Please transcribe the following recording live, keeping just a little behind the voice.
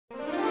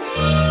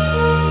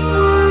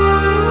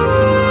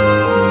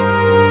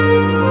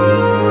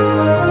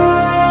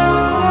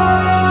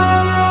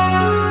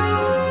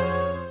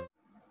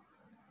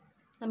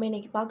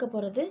பார்க்க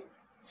போகிறது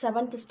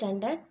 7th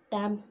Standard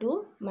Term 2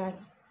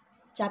 Maths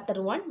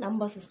Chapter-1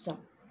 Number System.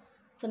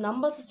 So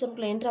number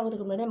சிஸ்டம்குள்ளே enter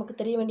ஆகிறதுக்கு முன்னாடி நமக்கு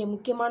தெரிய வேண்டிய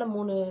முக்கியமான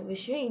 3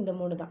 விஷயம் இந்த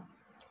 3 தான்.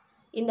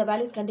 இந்த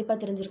வேல்யூஸ் கண்டிப்பாக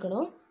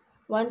தெரிஞ்சிருக்கணும்.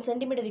 1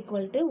 cm =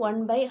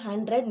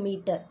 1/100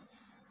 மீட்டர்.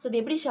 ஸோ இது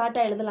எப்படி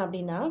ஷார்ட்டாக எழுதலாம்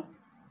அப்படின்னா,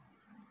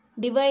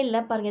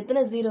 டிவைடில் பாருங்கள்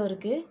எத்தனை 0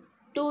 இருக்குது,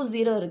 2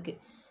 0 இருக்குது.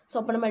 ஸோ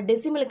அப்போ நம்ம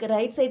டெசிமலுக்கு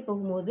ரைட் சைட்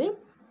போகும்போது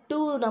 2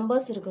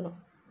 நம்பர்ஸ் இருக்கணும்.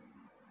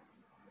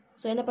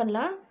 ஸோ என்ன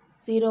பண்ணலாம்,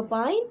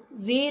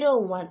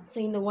 0.01. ஸோ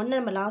இந்த 1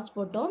 நம்ம லாஸ்ட்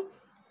போட்டோம்,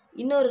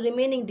 இன்னொரு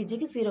ரிமைனிங்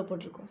டிஜிக்கு 0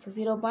 போட்டிருக்கோம். So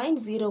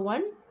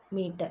 0.01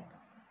 metre.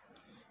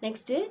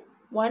 Next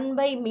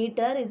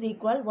 1/மீட்டர் =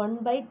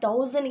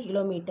 1/1000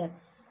 kilometre.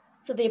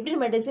 So இதை எப்படி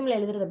நம்ம டெசிமல்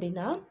எழுதுறது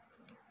அப்படின்னா,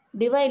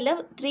 டிவைடில்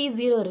 3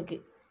 0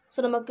 இருக்குது. ஸோ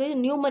நமக்கு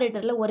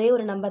நியூமரேட்டரில் ஒரே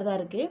ஒரு நம்பர் தான்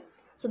இருக்குது.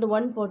 ஸோ இந்த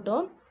 1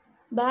 போட்டோம்,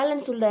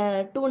 பேலன்ஸ் உள்ள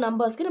 2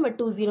 நம்பர்ஸ்க்கு நம்ம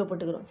 2 0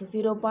 போட்டுக்கிறோம். So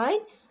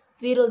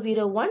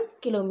 0.001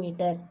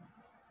 kilometre.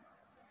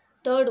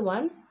 Third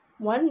one,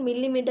 1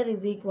 millimeter =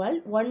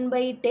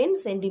 1/10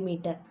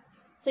 centimetre.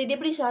 So இது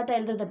எப்படி ஷார்ட்டாக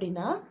எழுதுறது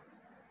அப்படின்னா,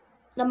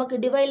 நமக்கு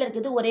டிவைடில்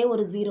இருக்குது ஒரே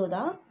ஒரு 0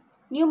 தான்,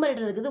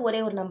 நியூமரேட்டர் இருக்குது ஒரே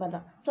ஒரு நம்பர்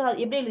தான். ஸோ அது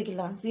எப்படி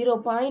எழுதிக்கலாம்,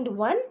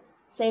 0.1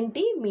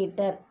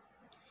 சென்டிமீட்டர்.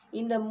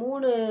 இந்த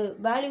 3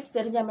 வேல்யூஸ்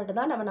தெரிஞ்சால்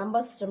மட்டும்தான் நம்ம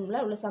நம்பர்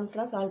சிஸ்டமில் உள்ள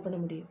சம்ஸ்லாம் சால்வ் பண்ண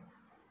முடியும்.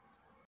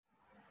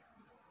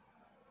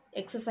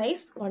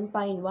 Exercise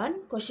 1.1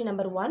 question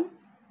number 1.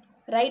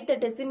 Write the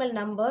decimal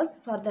numbers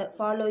for the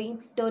following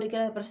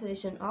pictorial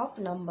representation of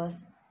numbers.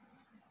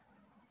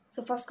 So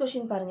first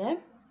question பாருங்க,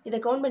 இதை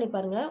கவுண்ட் பண்ணி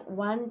பாருங்க.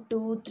 1 2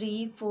 3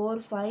 4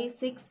 5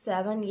 6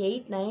 7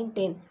 8 9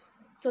 10.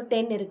 ஸோ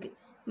 10 இருக்குது,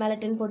 மேலே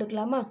 10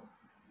 போட்டுக்கலாமா.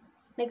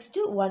 நெக்ஸ்ட்டு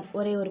 1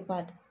 ஒரே ஒரு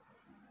பார்ட்,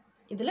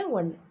 இதில்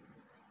 1.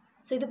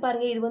 ஸோ இது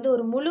பாருங்கள், இது வந்து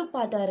ஒரு முழு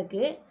பார்ட்டாக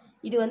இருக்குது.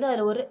 இது வந்து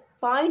அதில் ஒரு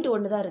பாயிண்ட்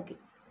 1 தான் இருக்குது.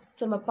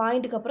 ஸோ நம்ம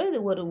பாயிண்ட்டுக்கு அப்புறம் இது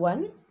ஒரு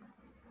 1,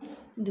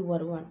 இது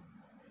ஒரு 1.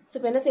 ஸோ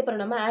இப்போ என்ன செய்ய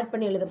போகிறோம், நம்ம ஆட்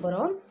பண்ணி எழுத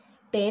போகிறோம்.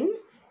 10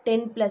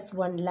 10 +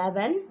 1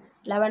 11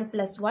 11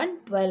 + 1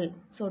 12.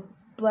 ஸோ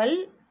 12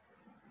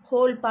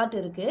 ஹோல் பார்ட்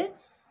இருக்குது.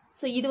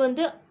 ஸோ இது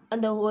வந்து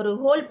அந்த ஒரு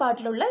ஹோல்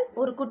பார்ட்டில் உள்ள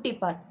ஒரு குட்டி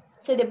பார்ட்.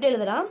 ஸோ இது எப்படி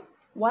எழுதலாம்,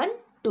 1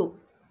 2.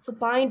 ஸோ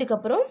பாயிண்ட்டுக்கு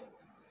அப்புறம்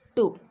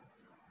 2.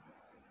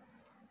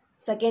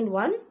 செகண்ட்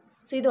 1.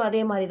 ஸோ இதுவும்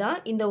அதே மாதிரி தான்,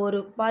 இந்த ஒரு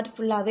பார்ட்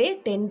ஃபுல்லாகவே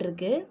 10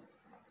 இருக்குது.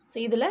 ஸோ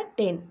இதில்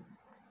 10,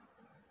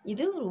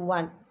 இது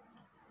 1,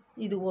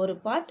 இது ஒரு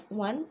பார்ட்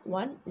 1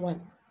 1 1.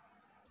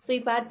 ஸோ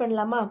இப்போ ஆட்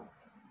பண்ணலாமா.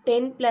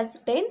 10 +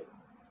 10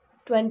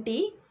 20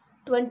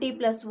 20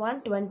 + 1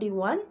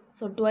 21.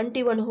 ஸோ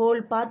 21 ஹோல்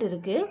பார்ட்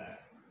இருக்குது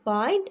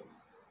பாயிண்ட்.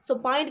 ஸோ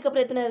பாயிண்ட்டுக்கு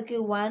அப்புறம் எத்தனை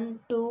இருக்குது, 1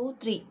 2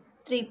 3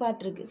 3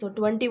 பார்ட் இருக்குது. So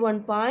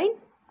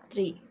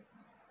 21.3.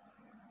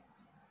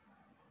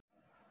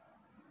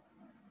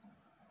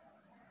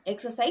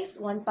 Exercise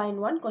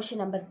 1.1 question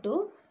number 2.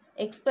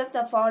 Express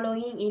the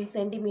following in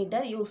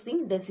centimeter using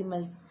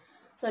decimals.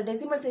 So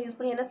டெசிமல்ஸை use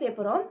பண்ணி என்ன செய்ய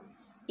போகிறோம்,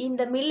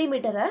 இந்த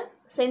மில்லிமீட்டரை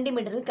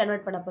சென்டிமீட்டருக்கு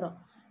கன்வெர்ட் பண்ண போகிறோம்.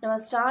 நம்ம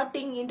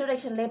ஸ்டார்டிங்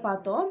இன்ட்ரோடக்ஷன்லேயே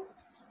பார்த்தோம்,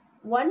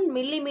 1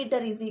 millimeter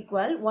 =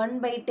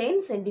 1/10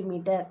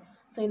 சென்டிமீட்டர்.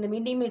 ஸோ இந்த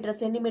மில்லிமீட்டர்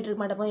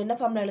சென்டிமீட்டருக்கு மட்டும் என்ன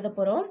ஃபார்மில் எழுத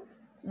போகிறோம்,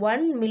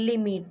 1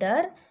 millimeter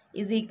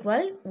 =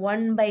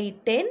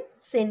 1/10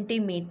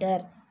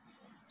 சென்டிமீட்டர்.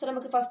 ஸோ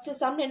நமக்கு ஃபஸ்ட்டு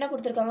சம் என்ன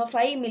கொடுத்துருக்காங்க,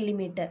 5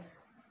 millimeter.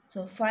 So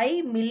 5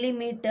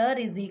 millimeter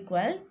 =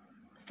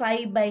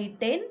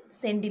 5/10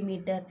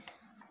 centimetre.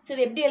 So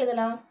இது எப்படி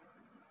எழுதலாம்,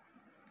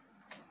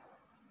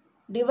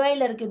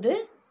 டிவைடில் இருக்குது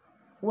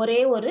ஒரே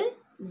ஒரு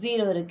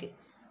 0 இருக்குது.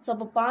 ஸோ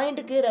அப்போ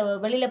பாயிண்ட்டுக்கு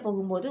வெளியில்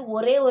போகும்போது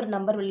ஒரே ஒரு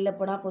நம்பர் வெளியில்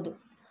போனால் போதும்.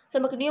 ஸோ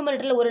நமக்கு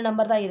நியூமரேட்டரில் ஒரு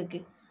நம்பர் தான்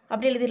இருக்குது,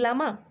 அப்படி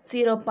எழுதிடலாமா,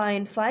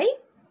 0.5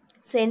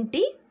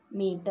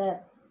 சென்டிமீட்டர்.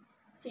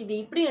 ஸோ இது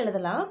இப்படி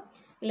எழுதலாம்,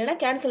 இல்லைனா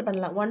கேன்சல்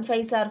பண்ணலாம். 1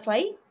 5s are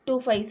 5, 2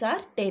 5s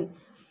are 10.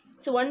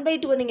 So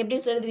 1/2 நீங்கள் எப்படி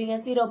எழுதுவீங்க,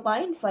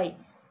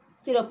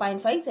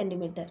 0.5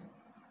 centimetre.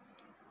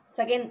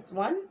 Second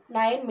one,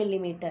 9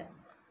 millimeter.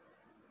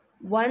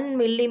 1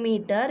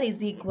 millimeter =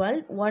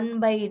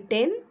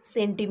 1/10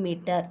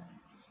 centimetre.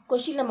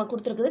 Question நம்ம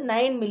கொடுத்துருக்குது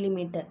 9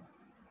 millimeter.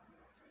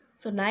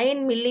 So 9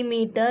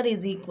 millimeter =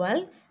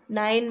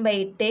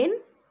 9/10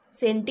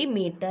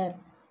 centimetre.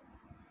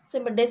 So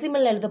இப்போ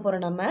டெசிமலில் எழுத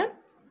போகிறோம் நம்ம,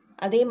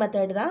 அதே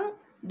மெத்தட் தான்.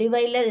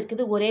 டிவைடில்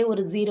இருக்குது ஒரே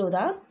ஒரு 0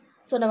 தான்.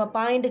 ஸோ நம்ம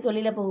பாயிண்ட்டுக்கு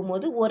வெளியில்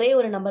போகும்போது ஒரே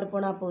ஒரு நம்பர்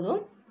போனால் போதும்.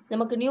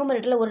 நமக்கு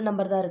நியூமரேட்டரில் ஒரு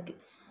நம்பர் தான் இருக்குது.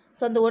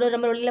 ஸோ அந்த ஒரு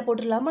நம்பர் வெளியில்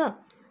போட்டுடலாமா.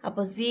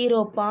 அப்போ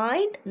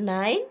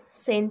 0.9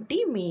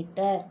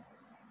 centimetre.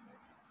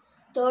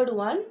 Third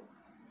one,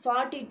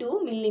 42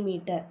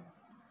 millimeter.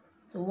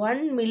 So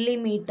 1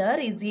 millimeter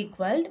 =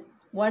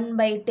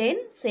 1/10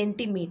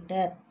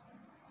 centimetre.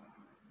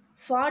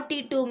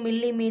 42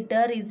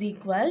 millimeter =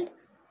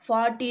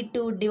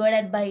 42 /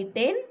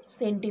 10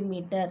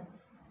 centimetre.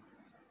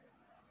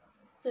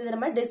 So இதை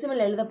நம்ம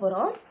டெசிமல் எழுத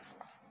போகிறோம்.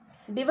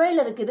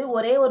 டிவைடில் இருக்குது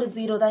ஒரே ஒரு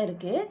 0 தான்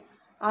இருக்குது,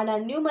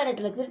 ஆனால்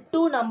நியூமரேட்டரில் இருக்குது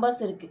 2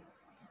 நம்பர்ஸ் இருக்குது.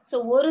 ஸோ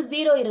ஒரு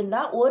 0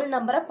 இருந்தால் ஒரு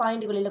நம்பரை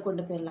பாயிண்ட் வெளியில்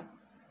கொண்டு போயிடலாம்.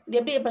 இது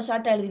எப்படி இப்போ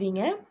ஷார்ட்டாக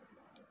எழுதுவீங்க,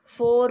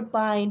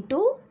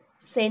 4.2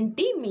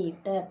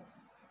 சென்டிமீட்டர்.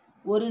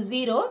 ஒரு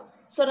 0.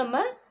 ஸோ நம்ம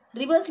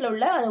ரிவர்ஸில்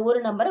உள்ள அந்த ஒரு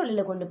நம்பரை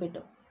வெளியில் கொண்டு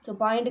போயிட்டோம். ஸோ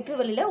பாயிண்ட்டுக்கு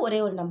வெளியில் ஒரே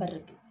ஒரு நம்பர்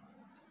இருக்குது.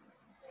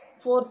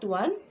 Fourth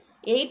one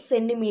 8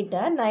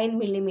 centimeter 9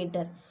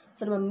 millimeter.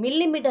 So நம்ம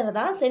மில்லிமீட்டரை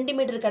தான்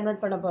சென்டிமீட்டர்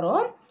கன்வெர்ட் பண்ண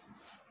போகிறோம்,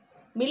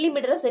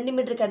 மில்லிமீட்டரை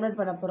சென்டிமீட்டர் கன்வெர்ட்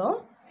பண்ண போகிறோம்.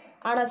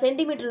 ஆனால்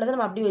சென்டிமீட்டரில் தான்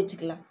நம்ம அப்படியே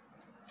வச்சுக்கலாம்.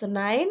 So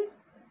 9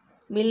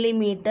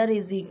 millimeter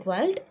is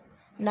equal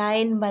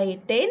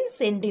 9/10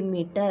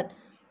 centimeter.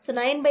 So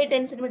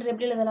 9/10 centimeter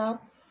எப்படி எழுதலாம்?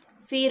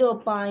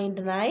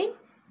 0.9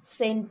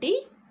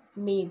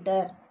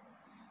 centimeter.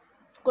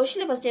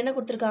 கொஸ்டினில் ஃபஸ்ட் என்ன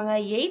கொடுத்துருக்காங்க?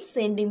 8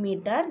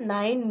 centimeter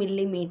 9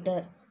 millimeter.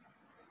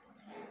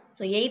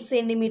 ஸோ 8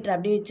 centimeter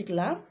அப்படி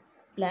வச்சுக்கலாம்,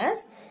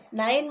 ப்ளஸ்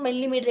 9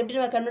 millimeter எப்படி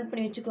நம்ம கன்வெர்ட்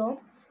பண்ணி வச்சுக்கோம்?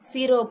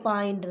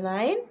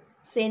 0.9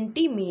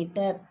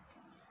 centimeter.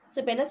 ஸோ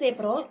இப்போ என்ன செய்ய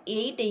போகிறோம்?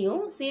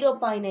 8ஐயும்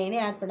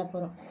 0.9ஐயும் ஆட் பண்ண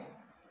போகிறோம்.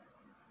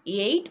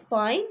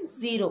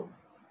 8.0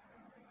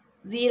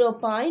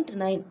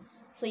 0.9.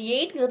 ஸோ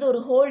 8ங்கிறது ஒரு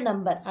ஹோல்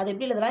நம்பர், அது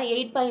எப்படி எழுதலாம்?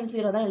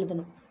 8.0 தான்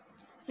எழுதணும்.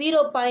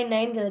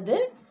 0.9ங்கிறது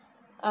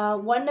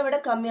 1 விட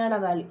கம்மியான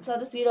வேல்யூ, ஸோ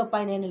அது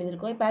 0.9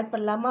 எழுதியிருக்கோம். இப்போ ஆட்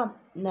பண்ணலாமா?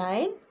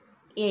 9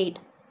 8.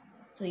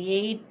 So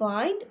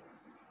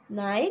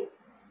 8.9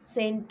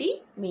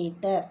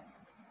 centimeter.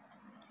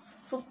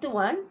 Fifth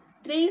one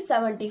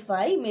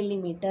 375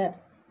 millimeter.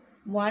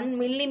 1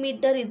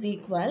 millimeter is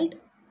equal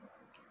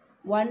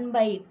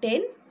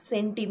 1/10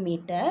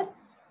 centimeter.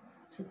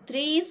 So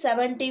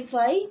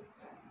 375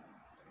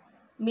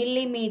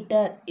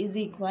 millimeter is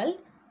equal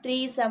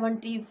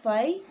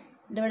 375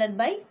 divided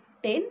by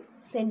 10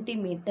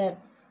 centimeter.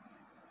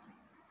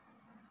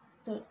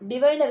 So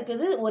டிவைடில்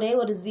இருக்குது ஒரே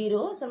ஒரு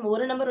 0. ஸோ நம்ம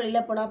ஒரு நம்பர்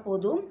வெளியில் போனால்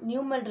போதும்.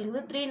 நியூமரேட்டர்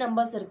இருக்குது 3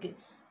 நம்பர்ஸ் இருக்குது.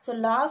 ஸோ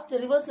லாஸ்ட்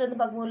ரிவர்ஸ்லேருந்து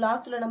பார்க்கும்போது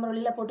லாஸ்ட்டில் நம்பர்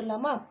வெளியில்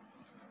போட்டுடலாமா?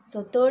 So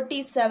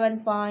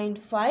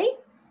 37.5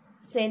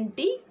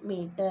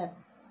 centimeter.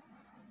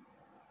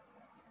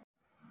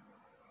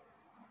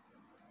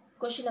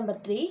 Question number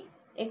 3.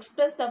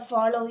 Express the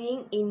following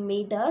in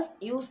meters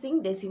using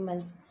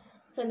decimals.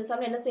 So இந்த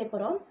சம்மில் என்ன செய்ய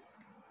போகிறோம்?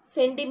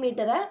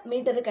 சென்டிமீட்டரை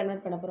மீட்டருக்கு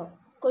கன்வெர்ட் பண்ண போகிறோம்.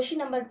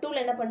 கொஷின் நம்பர்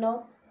 2ல் என்ன பண்ணோம்?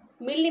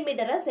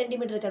 மில்லிமீட்டரை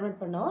சென்டிமீட்டர்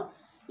கன்வெர்ட் பண்ணோம்.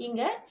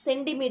 இங்கே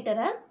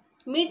சென்டிமீட்டரை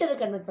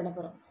மீட்டருக்கு கன்வெர்ட் பண்ண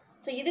போகிறோம்.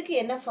 ஸோ இதுக்கு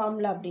என்ன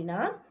ஃபார்முலா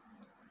அப்படின்னா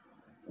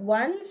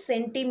 1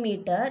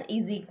 centimeter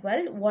is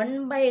equal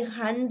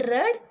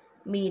 1/100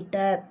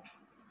 meter.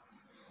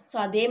 So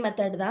அதே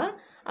மெத்தட் தான்.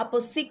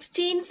 அப்போது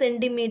 16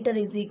 centimeter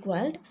is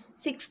equal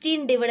 16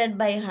 divided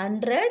by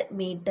 100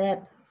 meter.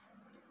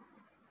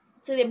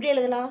 So இது எப்படி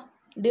எழுதலாம்?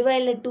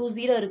 டிவைடில் 2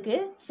 0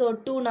 இருக்குது. ஸோ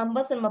 2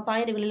 நம்பர்ஸ் நம்ம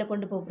பாயிண்ட் வெளியில்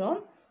கொண்டு போகிறோம்.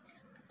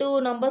 2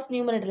 நம்பர்ஸ்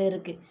நியூமரேட்டரில்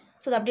இருக்குது.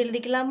 ஸோ அது அப்படி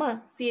எழுதிக்கலாமா?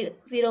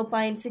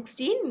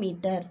 0.16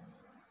 metre.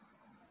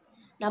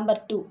 Number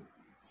 2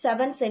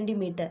 7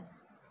 centimeter.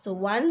 So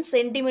 1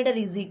 centimeter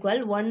is equal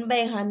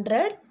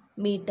 1/100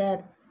 meter.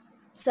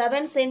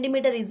 7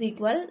 centimeter is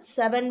equal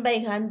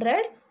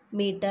 7/100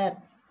 meter.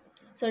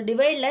 So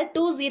டிவைடில்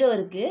 2 0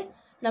 இருக்குது.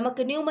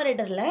 நமக்கு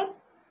நியூமரேட்டரில்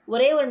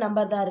ஒரே ஒரு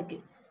நம்பர் தான்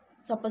இருக்குது.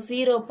 ஸோ அப்போ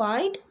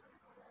 0.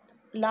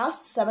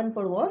 லாஸ்ட் 7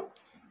 போடுவோம்.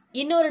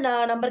 இன்னொரு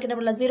நம்பருக்கு என்ன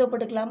பண்ணலாம்? 0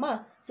 போட்டுக்கலாமா?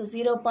 So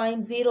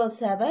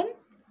 0.07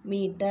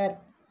 metre.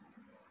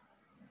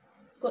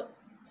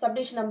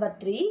 Subdivision number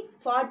 3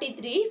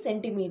 43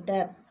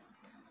 centimeter.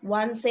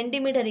 1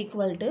 centimeter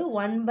equal to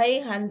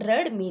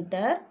 1/100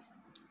 meter.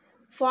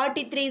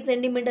 43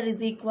 centimeter is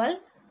equal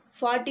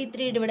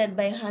 43 divided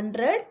by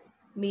 100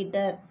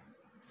 meter.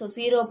 So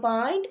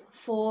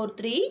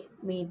 0.43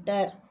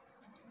 meter.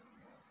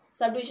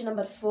 Subdivision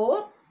number 4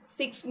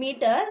 6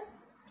 meter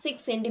 6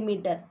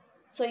 centimeter.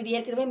 So இது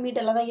ஏற்கனவே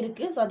மீட்டரில் தான்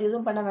இருக்குது. ஸோ அது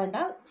எதுவும் பண்ண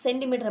வேண்டாம்.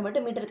 சென்டிமீட்டரை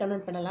மட்டும் மீட்டர்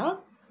கன்வெர்ட் பண்ணலாம்.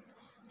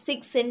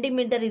 6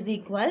 centimeter is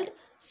equal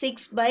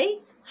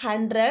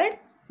 6/100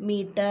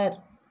 metre.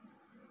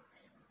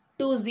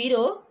 2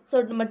 0. So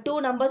நம்ம 2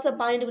 நம்பர்ஸை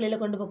பாயிண்ட்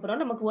வெளியில் கொண்டு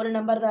போகிறோம். நமக்கு ஒரு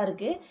நம்பர் தான்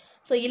இருக்குது.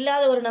 ஸோ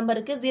இல்லாத ஒரு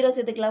நம்பருக்கு 0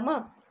 சேர்த்துக்கலாமா?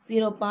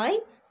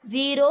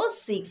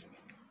 0.06.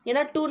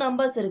 ஏன்னா 2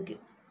 நம்பர்ஸ் இருக்குது.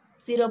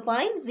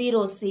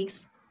 0.06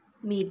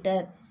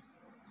 metre.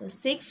 So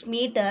 6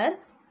 metre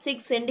 6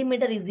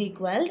 centimetre is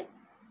equal,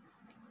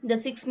 இந்த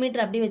 6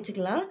 மீட்டர் அப்படி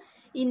வச்சுக்கலாம்.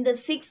 இந்த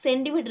 6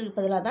 சென்டிமீட்டருக்கு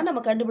பதிலாக தான்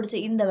நம்ம கண்டுபிடிச்ச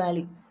இந்த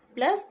வேல்யூ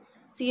ப்ளஸ்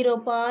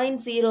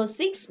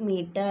 0.06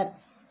 மீட்டர்.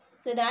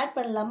 ஸோ இதை ஆட்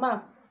பண்ணலாமா?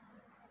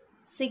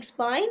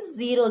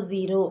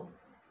 6.00.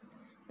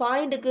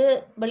 பாயிண்ட்டுக்கு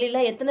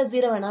வெளியில் எத்தனை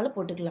 0 வேணாலும்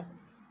போட்டுக்கலாம்.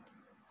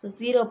 ஸோ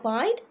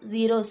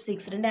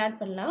 0.06 ரெண்டு ஆட்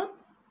பண்ணலாம்.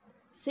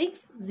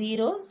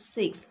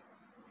 606.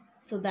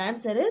 So the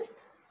answer is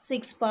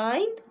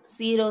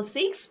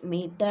 6.06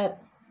 metre.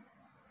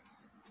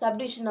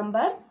 Subdivision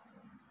number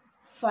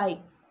 5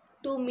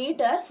 2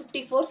 meter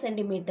 54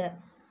 centimeter.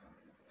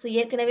 So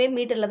ஏற்கனவே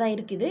மீட்டரில் தான்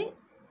இருக்குது.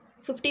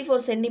 54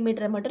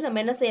 சென்டிமீட்டரை மட்டும் நம்ம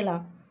என்ன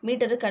செய்யலாம்?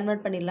 மீட்டருக்கு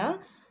கன்வெர்ட் பண்ணிடலாம்.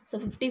 So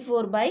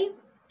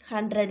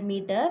 54/100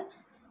 metre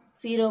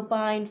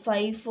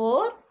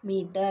 0.54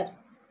 metre.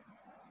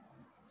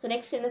 So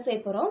next என்ன செய்ய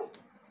போகிறோம்?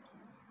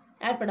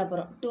 ஆட் பண்ண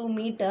போகிறோம். 2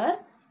 metre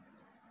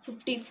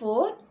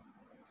 54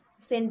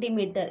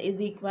 centimetre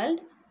is equal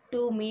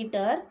 2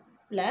 metre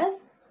plus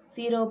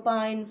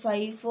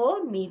 0.54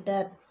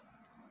 metre.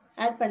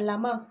 Add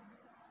பண்ணலாமா?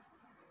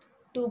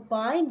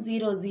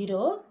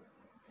 2.00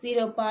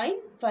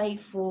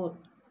 0.54.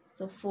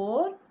 So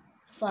 4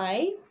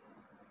 5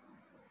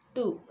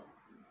 2.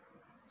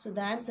 So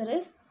the answer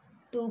is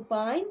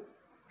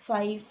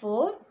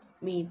 2.54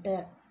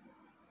 meter.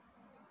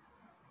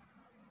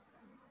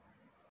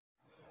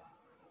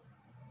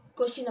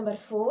 Question number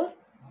 4.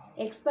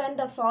 Expand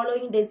the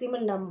following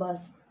decimal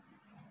numbers.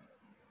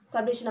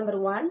 Subdivision number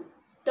 1,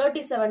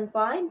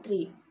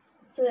 37.3.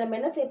 So நம்ம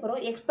என்ன செய்ய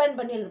போறோம், expand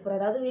பண்ணி எழுத போறோம்,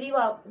 அதாவது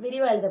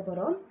விரிவா எழுத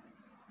போறோம்.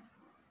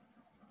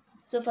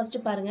 So first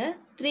பாருங்க,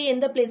 3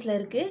 எந்த பிளேஸ்ல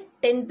இருக்கு,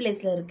 10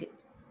 பிளேஸ்ல இருக்கு.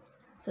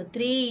 So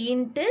 3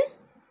 into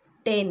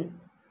 10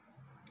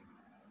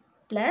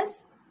 plus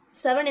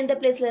 7 எந்த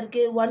பிளேஸ்ல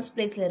இருக்கு, 1's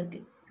பிளேஸ்ல இருக்கு.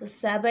 So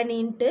 7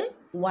 into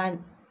 1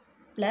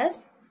 plus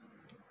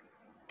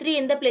 3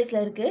 எந்த பிளேஸ்ல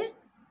இருக்கு,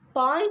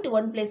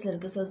 0.1 பிளேஸ்ல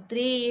இருக்கு. So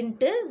 3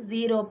 into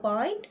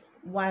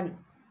 0.1.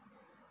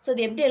 So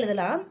இது எப்படி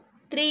எழுதலாம்,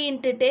 3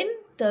 into 10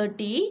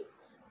 30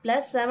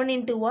 plus 7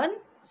 into 1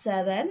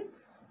 7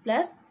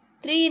 plus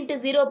 3 into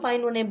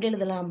 0.1 எப்படி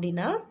எழுதலாம்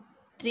அப்படின்னா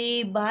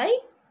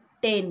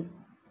 3/10.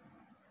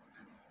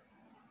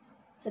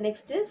 So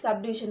next is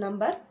subdivision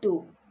number 2.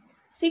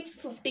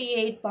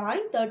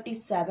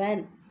 658.37.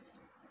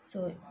 So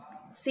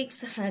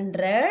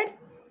 600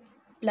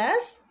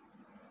 plus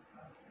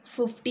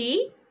 50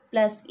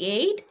 plus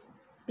 8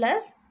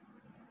 plus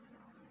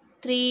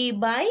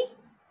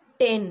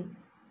 3/10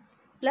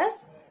 plus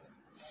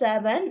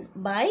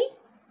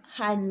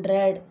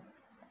 7/100.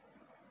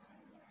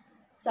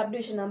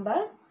 Subdivision number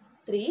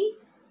 3.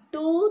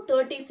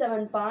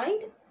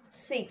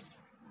 237.6.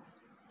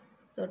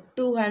 So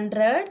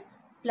 200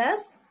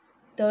 plus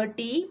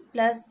 30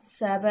 plus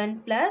 7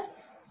 plus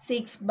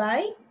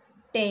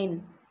 6/10.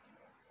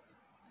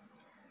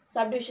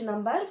 Subdivision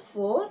number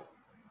 4.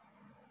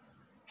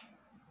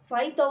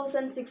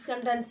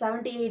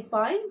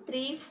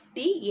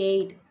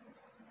 5678.358.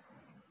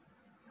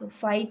 So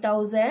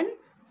 5000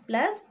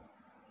 plus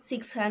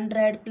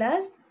 600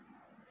 plus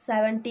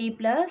 70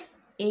 plus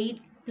 8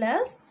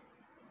 plus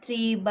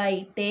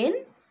 3/10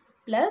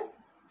 plus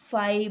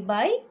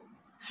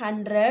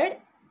 5/100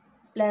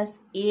 plus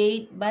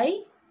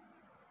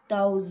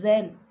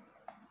 8/1000.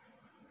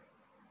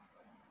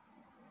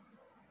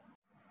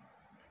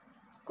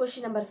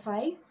 Question number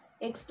 5.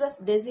 Express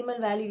decimal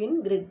value in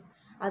grid.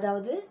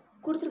 அதாவது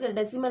கொடுத்துருக்கிற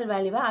decimal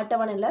வேல்யூவை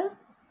அட்டவணையில்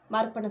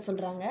mark பண்ண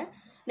சொல்கிறாங்க.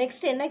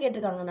 Next என்ன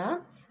கேட்டிருக்காங்கன்னா,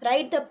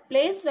 right the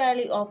place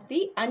value of the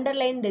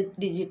underline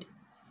digit.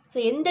 So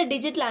எந்த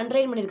டிஜிட்டில்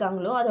underline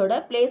பண்ணியிருக்காங்களோ அதோட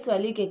place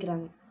value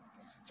கேட்குறாங்க.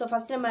 ஸோ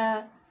ஃபஸ்ட் நம்ம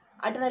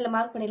அட்டவணையில்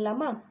மார்க்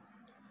பண்ணிடலாமா.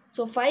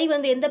 ஸோ 5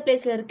 வந்து எந்த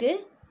பிளேஸில்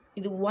இருக்குது,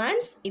 இது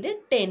ஒன்ஸ், இது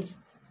டென்ஸ்.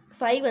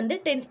 5 வந்து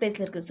டென்ஸ்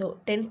பிளேஸில் இருக்குது. ஸோ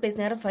டென்ஸ் பிளேஸ்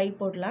நேரம் 5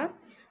 போடலாம்.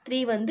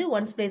 3 வந்து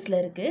ஒன்ஸ் பிளேஸில்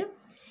இருக்குது.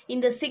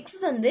 இந்த 6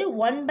 வந்து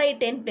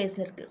 1/10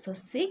 பிளேஸில் இருக்குது. ஸோ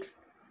 6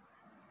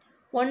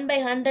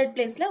 1/100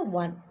 பிளேஸில்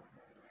 1.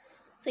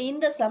 ஸோ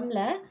இந்த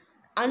சம்மில்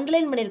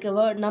அண்டர்லைன் பண்ணியிருக்க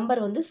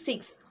நம்பர் வந்து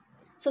 6.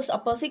 ஸோ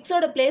அப்போ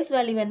 6ஓட பிளேஸ்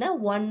வேல்யூ என்ன,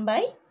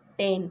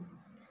 1/10.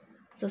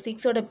 So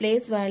 6ஓட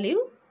place value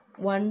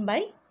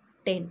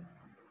 1/10.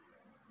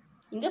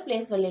 இங்கே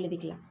பிளேஸ் வேல்யூ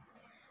எழுதிக்கலாம்.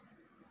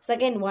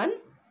 Second one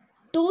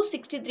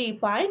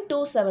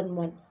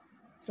 263.271.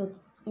 ஸோ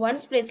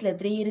ஒன்ஸ் பிளேஸில்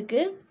 3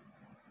 இருக்குது,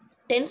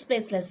 டென்ஸ்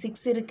பிளேஸில்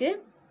 6 இருக்குது,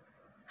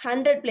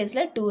 100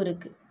 பிளேஸில் 2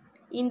 இருக்குது.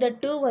 இந்த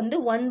 2 வந்து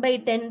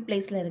 1/10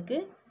 பிளேஸில்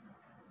இருக்குது,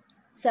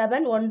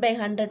 7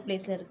 1/100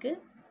 பிளேஸில் இருக்குது,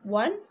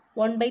 1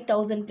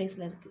 1/1000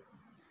 பிளேஸில் இருக்குது.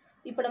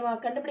 இப்போ நம்ம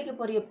கண்டுபிடிக்க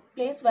போகிற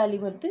பிளேஸ் வேல்யூ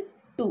வந்து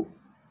 2.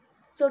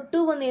 ஸோ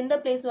 2 வந்து எந்த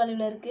பிளேஸ்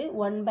வேல்யூவில் இருக்குது,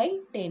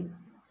 1/10.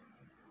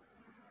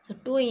 So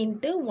 2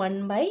 into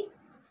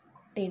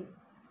 1/10.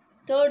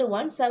 Third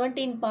one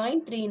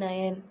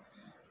 17.39.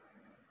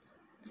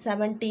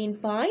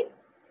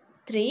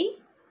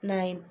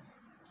 17.39.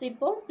 So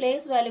இப்போது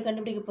பிளேஸ் வேல்யூ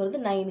கண்டுபிடிக்க போகிறது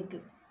 9க்கு.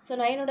 ஸோ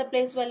 9ஓட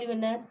பிளேஸ் வேல்யூ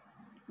என்ன,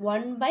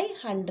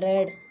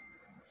 1/100.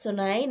 So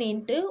 9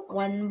 into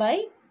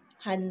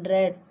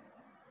 1/100.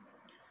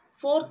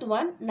 Fourth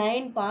one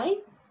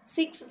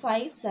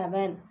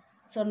 9.657.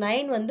 So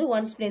 9 வந்து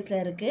ஒன்ஸ் பிளேஸில்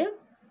இருக்குது,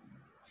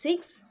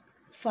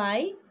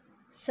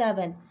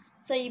 657.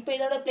 ஸோ இப்போ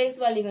இதோட பிளேஸ்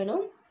வேல்யூ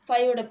வேணும்,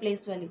 5ஓட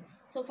place value.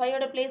 So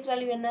 5ஓட place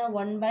value என்ன,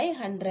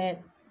 1/100.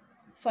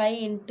 5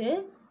 into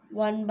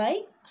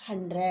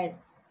 1/100.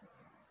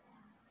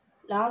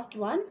 Last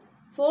one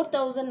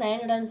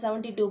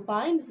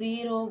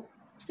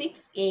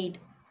 4972.068.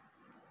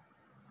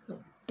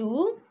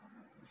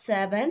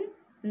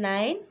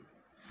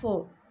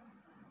 2794.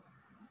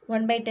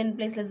 1/10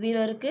 பிளேஸில் 0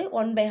 இருக்குது,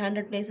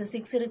 1/100 பிளேஸில்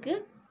 6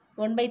 இருக்குது,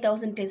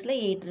 1/1000 பிளேஸில்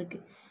 8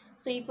 இருக்குது.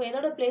 ஸோ இப்போ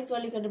எதோட பிளேஸ்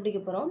வேல்யூ கண்டுபிடிக்க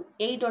போகிறோம்,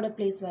 8ஓட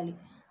place value.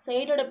 So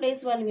 8ஓட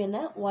place value என்ன,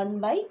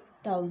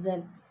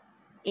 1/1000.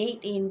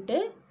 8 into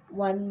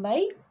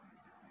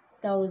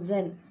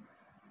 1/1000.